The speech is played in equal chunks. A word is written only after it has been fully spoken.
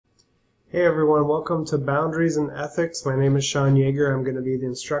Hey everyone, welcome to Boundaries and Ethics. My name is Sean Yeager. I'm going to be the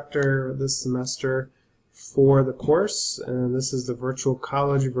instructor this semester for the course, and this is the virtual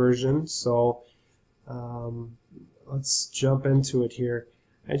college version. So let's jump into it here.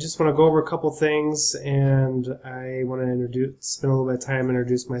 I just want to go over a couple things, and I want to spend a little bit of time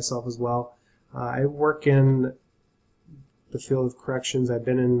introduce myself as well. I work in the field of corrections. I've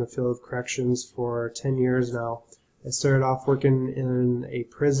been in the field of corrections for 10 years now. I started off working in a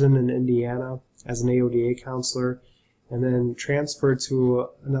prison in Indiana as an AODA counselor, and then transferred to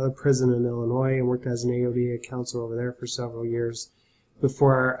another prison in Illinois and worked as an AODA counselor over there for several years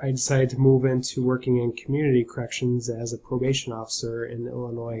before I decided to move into working in community corrections as a probation officer in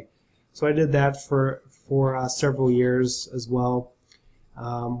Illinois. So I did that for several years as well.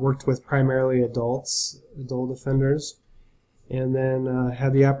 Worked with primarily adult offenders. And then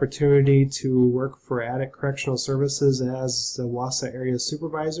had the opportunity to work for Attic Correctional Services as the Wausau area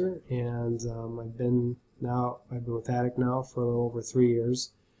supervisor, and I've been with Attic now for a little over 3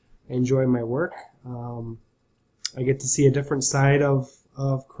 years. I enjoy my work. I get to see a different side of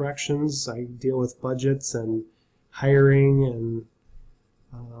corrections. I deal with budgets and hiring and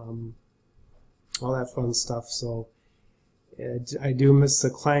all that fun stuff. So I do miss the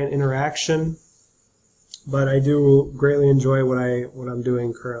client interaction, but I do greatly enjoy what I'm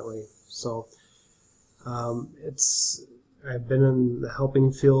doing currently. So I've been in the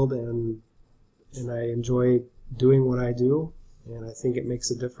helping field, and I enjoy doing what I do, and I think it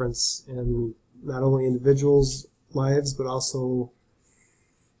makes a difference in not only individuals' lives but also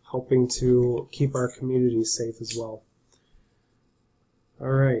helping to keep our community safe as well.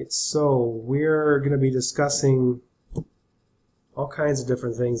 Alright, so we're going to be discussing all kinds of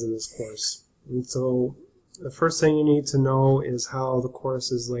different things in this course. And so the first thing you need to know is how the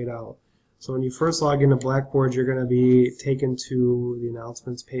course is laid out. So when you first log into Blackboard, you're going to be taken to the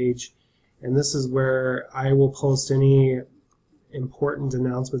announcements page, and this is where I will post any important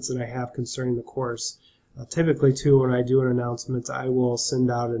announcements that I have concerning the course. Typically too, when I do an announcement, I will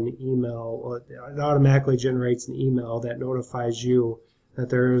send out an email. It automatically generates an email that notifies you that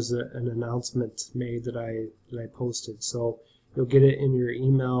there is an announcement made that I posted. So you'll get it in your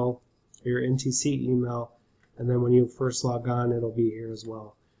email, your NTC email, and then when you first log on, it'll be here as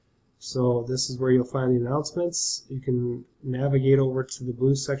well. So this is where you'll find the announcements. You can navigate over to the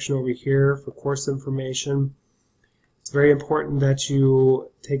blue section over here for course information. It's very important that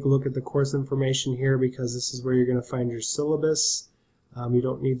you take a look at the course information here, because this is where you're going to find your syllabus. You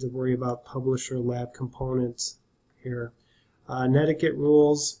don't need to worry about publisher lab components here. Netiquette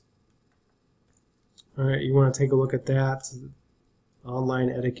rules. All right, you want to take a look at that. Online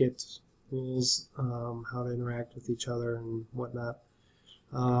etiquette rules, how to interact with each other and whatnot.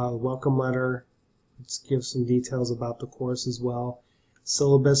 Welcome letter. Let's give some details about the course as well.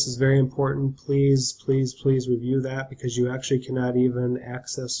 Syllabus is very important. Please review that, because you actually cannot even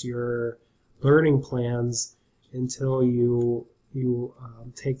access your learning plans until you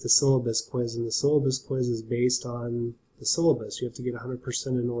take the syllabus quiz, and the syllabus quiz is based on the syllabus. You have to get 100%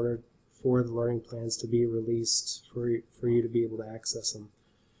 in order for the learning plans to be released for you to be able to access them.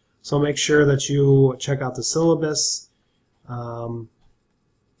 So make sure that you check out the syllabus and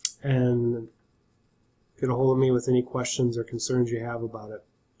get a hold of me with any questions or concerns you have about it.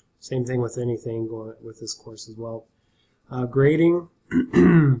 Same thing with anything going with this course as well. Grading,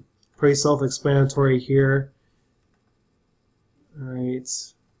 pretty self-explanatory here. All right.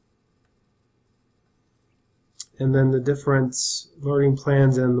 And then the different learning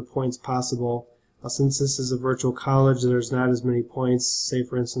plans and the points possible. Since this is a virtual college, there's not as many points. Say,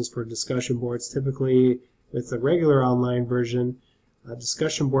 for instance, for discussion boards, typically with the regular online version,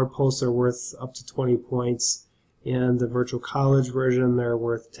 discussion board posts are worth up to 20 points. In the virtual college version, they're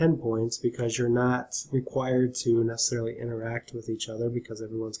worth 10 points, because you're not required to necessarily interact with each other, because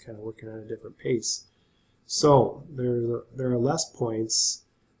everyone's kind of working at a different pace. So there are less points,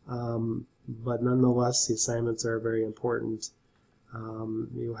 but nonetheless, the assignments are very important.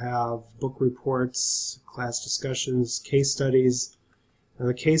 You have book reports, class discussions, case studies. Now,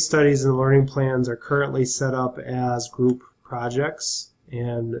 the case studies and learning plans are currently set up as group projects,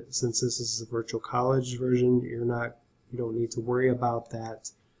 and since this is a virtual college version, you don't need to worry about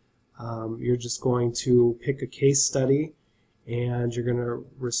that. You're just going to pick a case study, and you're going to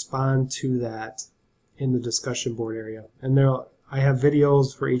respond to that in the discussion board area. And I have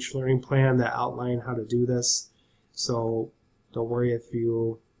videos for each learning plan that outline how to do this, so don't worry if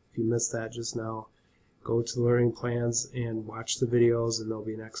you missed that just now. Go to the learning plans and watch the videos, and there'll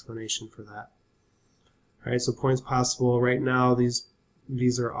be an explanation for that. All right, so points possible. Right now, these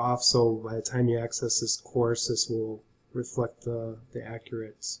are off, so by the time you access this course, this will reflect the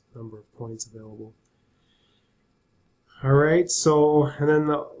accurate number of points available. Alright, so, and then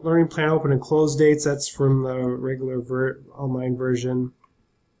the learning plan open and close dates, that's from the regular online version.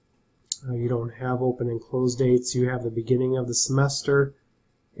 You don't have open and close dates. You have the beginning of the semester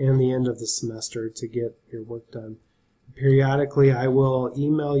and the end of the semester to get your work done. Periodically, I will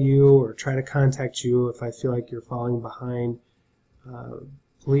email you or try to contact you if I feel like you're falling behind.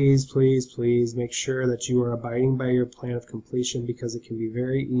 Please, please, please make sure that you are abiding by your plan of completion, because it can be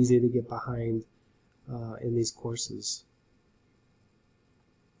very easy to get behind in these courses.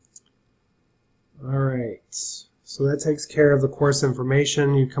 Alright, so that takes care of the course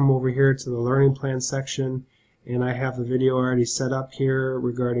information. You come over here to the learning plan section, and I have the video already set up here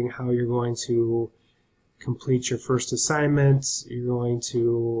regarding how you're going to complete your first assignment. You're going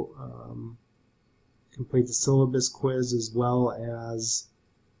to complete the syllabus quiz, as well as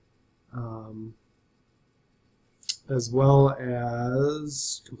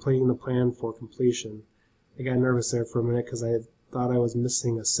completing the plan for completion. I got nervous there for a minute because I thought I was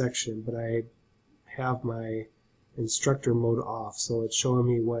missing a section, but I have my instructor mode off, so it's showing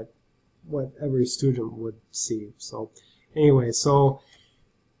me what every student would see. So anyway, so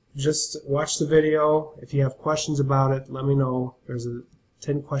just watch the video. If you have questions about it, let me know. There's a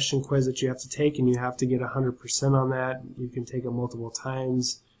 10-question quiz that you have to take, and you have to get 100% on that. You can take it multiple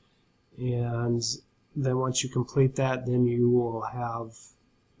times, and then once you complete that, then you will have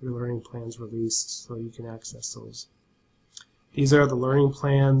your learning plans released so you can access those. These are the learning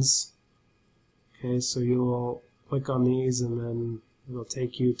plans. Okay, so you'll click on these, and then it'll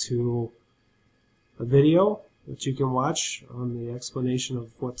take you to a video that you can watch on the explanation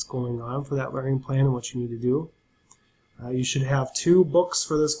of what's going on for that learning plan and what you need to do. You should have 2 books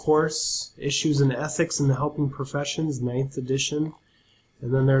for this course: Issues in Ethics in the Helping Professions, 9th edition.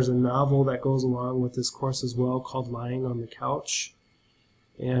 And then there's a novel that goes along with this course as well, called Lying on the Couch.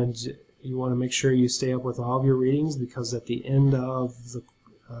 And you want to make sure you stay up with all of your readings, because at the end of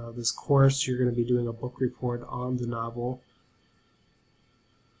this course you're going to be doing a book report on the novel.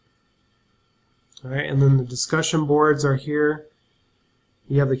 Alright, and then the discussion boards are here.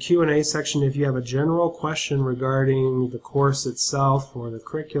 You have the Q&A section. If you have a general question regarding the course itself or the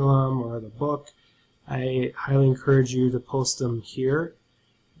curriculum or the book, I highly encourage you to post them here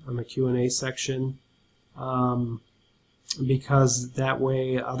on the Q&A section, because that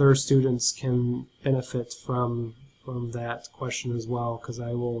way other students can benefit from that question as well, because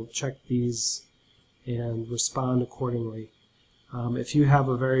I will check these and respond accordingly. If you have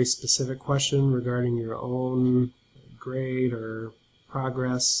a very specific question regarding your own grade or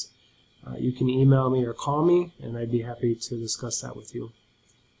progress, you can email me or call me, and I'd be happy to discuss that with you.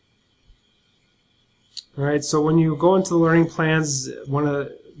 Alright, so when you go into the learning plans, one of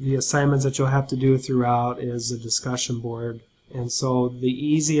the assignments that you'll have to do throughout is a discussion board. And so the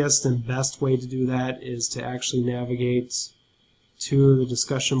easiest and best way to do that is to actually navigate to the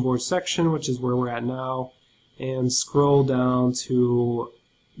discussion board section, which is where we're at now, and scroll down to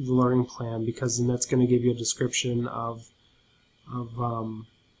the learning plan, because then that's going to give you a description of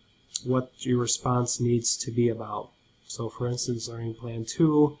what your response needs to be about. So for instance, learning plan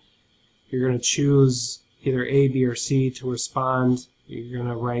 2, you're going to choose either A, B, or C to respond. You're going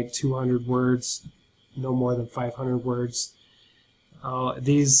to write 200 words, no more than 500 words.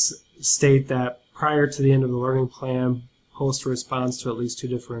 These state that prior to the end of the learning plan, post a response to at least 2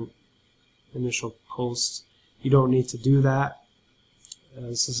 different initial posts. You don't need to do that.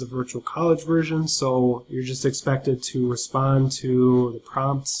 This is a virtual college version, so you're just expected to respond to the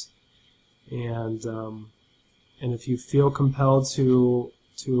prompts, and if you feel compelled to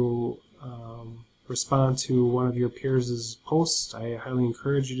respond to one of your peers' posts, I highly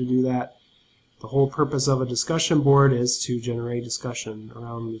encourage you to do that. The whole purpose of a discussion board is to generate discussion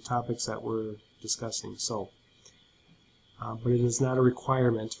around the topics that we're discussing. So, but it is not a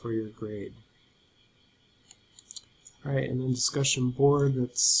requirement for your grade. Alright, and then discussion board, we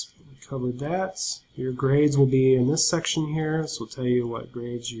covered that. Your grades will be in this section here. This will tell you what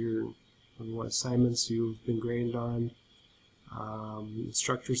grades what assignments you've been graded on.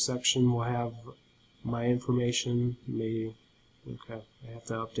 Instructor section will have my information. Okay, I have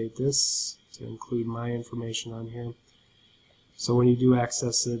to update this to include my information on here. So when you do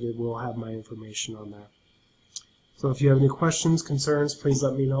access it, it will have my information on there. So if you have any questions, concerns, please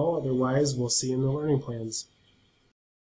let me know. Otherwise, we'll see you in the learning plans.